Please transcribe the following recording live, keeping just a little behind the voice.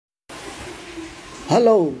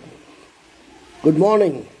Hello, good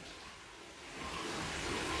morning.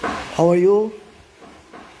 How are you?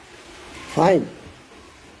 Fine.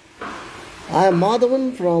 I am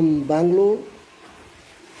Madhavan from Bangalore,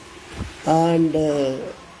 and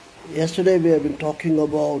yesterday we have been talking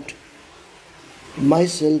about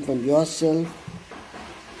myself and yourself.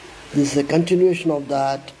 This is a continuation of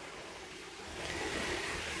that.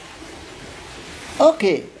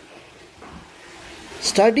 Okay,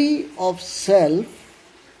 study of self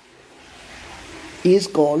is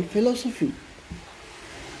called philosophy,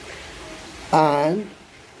 and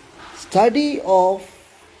study of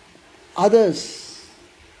others,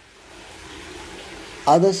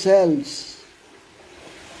 other selves,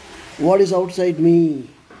 what is outside me,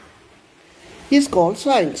 is called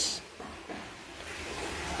science.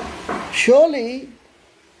 Surely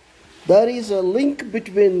there is a link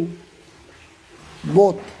between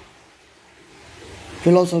both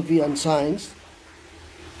philosophy and science,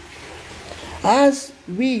 as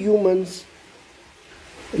we humans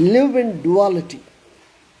live in duality.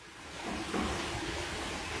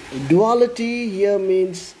 Duality here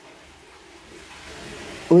means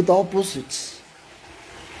with opposites.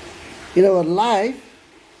 In our life,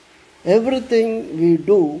 everything we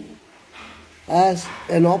do has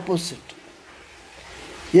an opposite.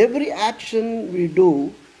 Every action we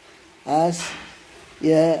do has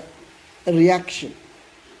a reaction.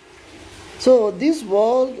 So this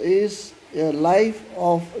world is a life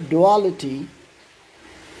of duality,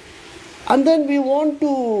 and then we want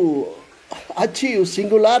to achieve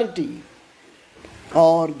singularity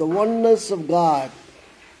or the oneness of God.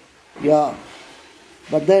 Yeah,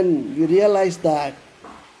 but then we realize that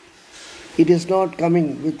it is not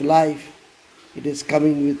coming with life, it is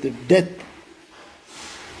coming with death.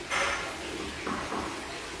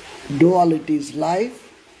 Duality is life,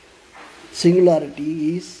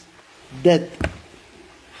 singularity is death.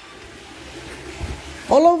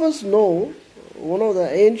 All of us know one of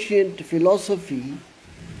the ancient philosophy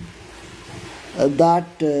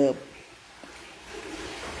that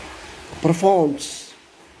profounds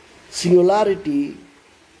singularity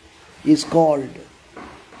is called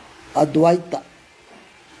Advaita.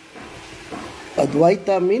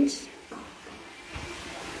 Advaita means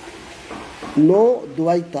no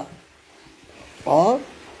Dvaita, or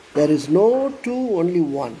there is no two, only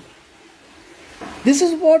one. This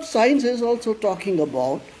is what science is also talking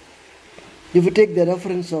about. If you take the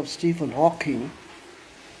reference of Stephen Hawking,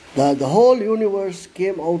 the whole universe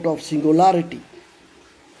came out of singularity,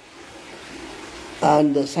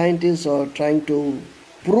 and the scientists are trying to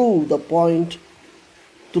prove the point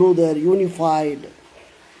through their unified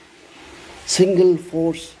single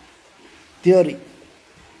force theory.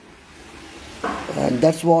 And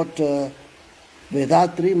that's what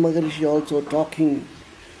Vethathiri Maharishi also talking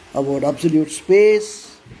about absolute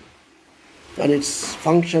space and its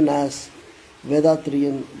function as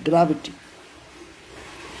Vethathirian gravity.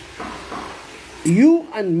 You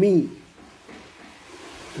and me,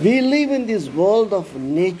 we live in this world of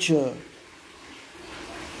nature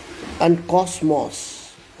and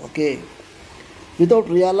cosmos, okay, without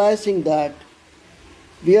realizing that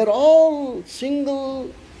we are all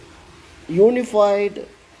single, unified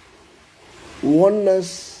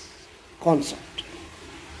oneness concept.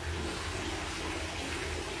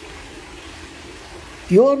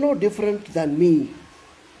 You are no different than me.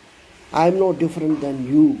 I am no different than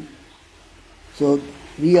you. So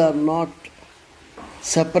we are not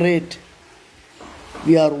separate.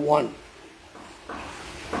 We are one.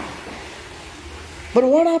 But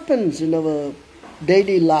what happens in our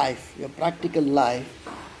daily life, your practical life?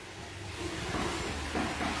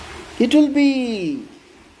 It will be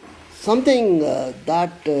something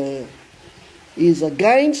that is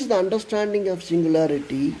against the understanding of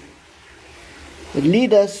singularity. It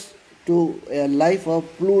leads us to a life of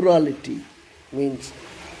plurality, means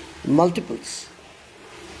multiples.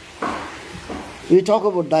 We talk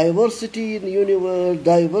about diversity in the universe,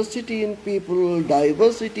 diversity in people,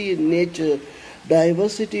 diversity in nature,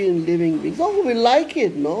 diversity in living beings. Oh, we like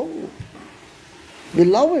it, no? We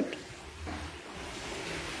love it.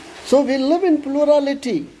 So we live in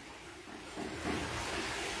plurality.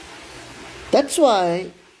 That's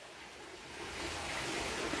why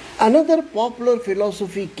another popular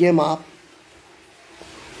philosophy came up,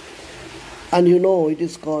 and you know it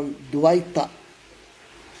is called Dvaita.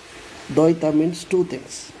 Dvaita means two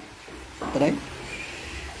things, right?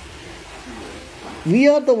 We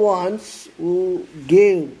are the ones who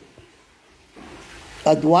gave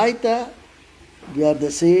Advaita, we are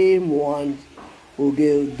the same ones who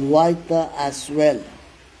gave Dvaita as well.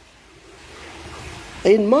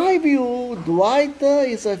 In my view, Dvaita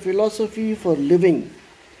is a philosophy for living.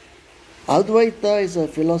 Advaita is a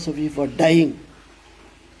philosophy for dying.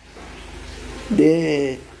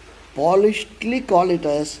 They polishedly call it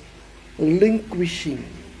as relinquishing.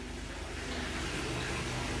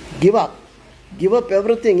 Give up. Give up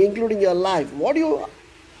everything, including your life. What do you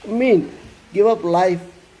mean? Give up life.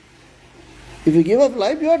 If you give up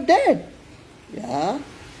life, you are dead. Yeah.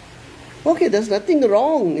 Okay, there's nothing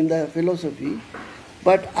wrong in the philosophy.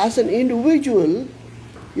 But as an individual,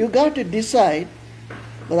 you got to decide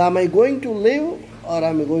whether am I going to live or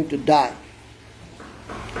am I going to die.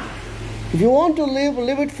 If you want to live,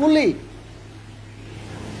 live it fully.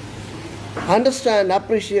 Understand,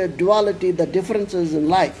 appreciate duality, the differences in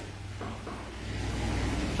life.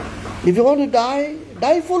 If you want to die,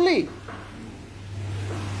 die fully.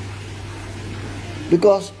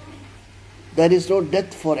 Because there is no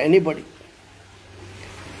death for anybody.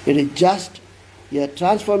 It is just a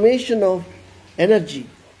transformation of energy.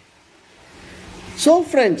 So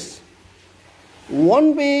friends,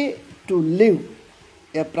 one way to live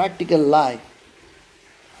a practical life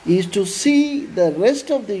is to see the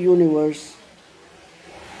rest of the universe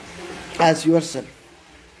as yourself.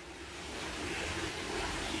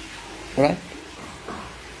 Right?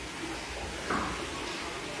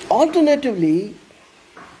 Alternatively,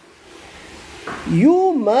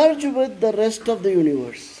 you merge with the rest of the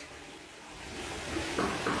universe.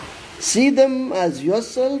 See them as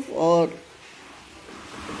yourself, or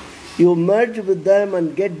you merge with them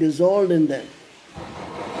and get dissolved in them.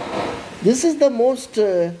 This is the most,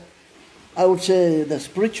 I would say, the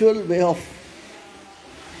spiritual way of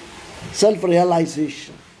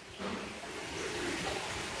self-realization.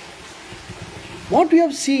 What we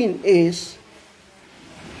have seen is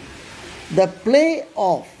the play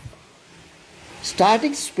of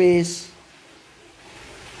static space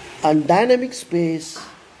and dynamic space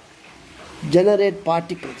generate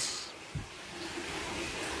particles,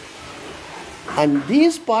 and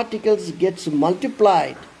these particles gets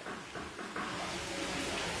multiplied.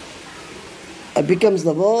 It becomes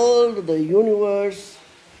the world, the universe,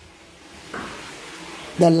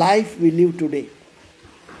 the life we live today.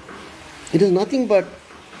 It is nothing but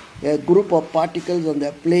a group of particles and they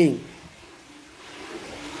are playing.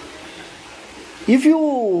 If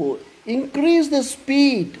you increase the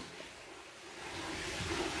speed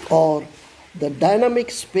or the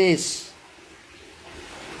dynamic space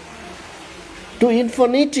to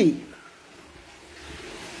infinity,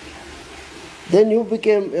 then you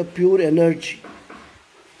become a pure energy.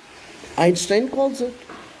 Einstein calls it.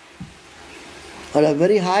 At a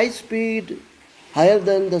very high speed, higher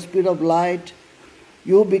than the speed of light,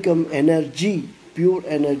 you become energy, pure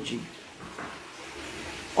energy.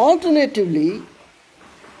 Alternatively,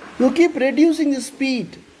 you keep reducing the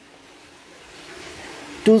speed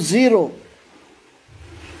to zero,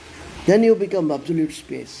 then you become absolute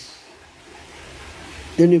space.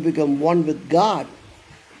 Then you become one with God.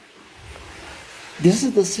 This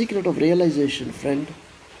is the secret of realization, friend.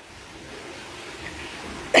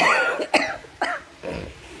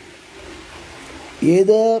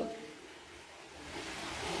 Either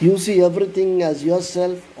you see everything as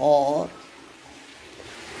yourself, or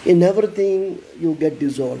in everything you get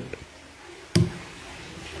dissolved.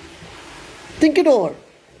 Think it over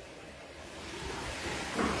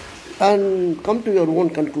and come to your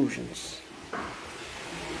own conclusions.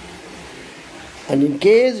 And in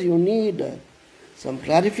case you need some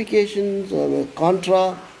clarifications or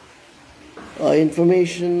contra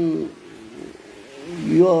information,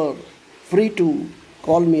 you are free to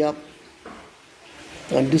call me up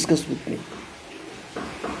and discuss with me.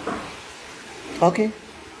 Okay?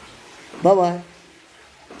 Bye-bye.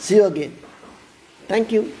 See you again.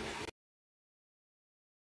 Thank you.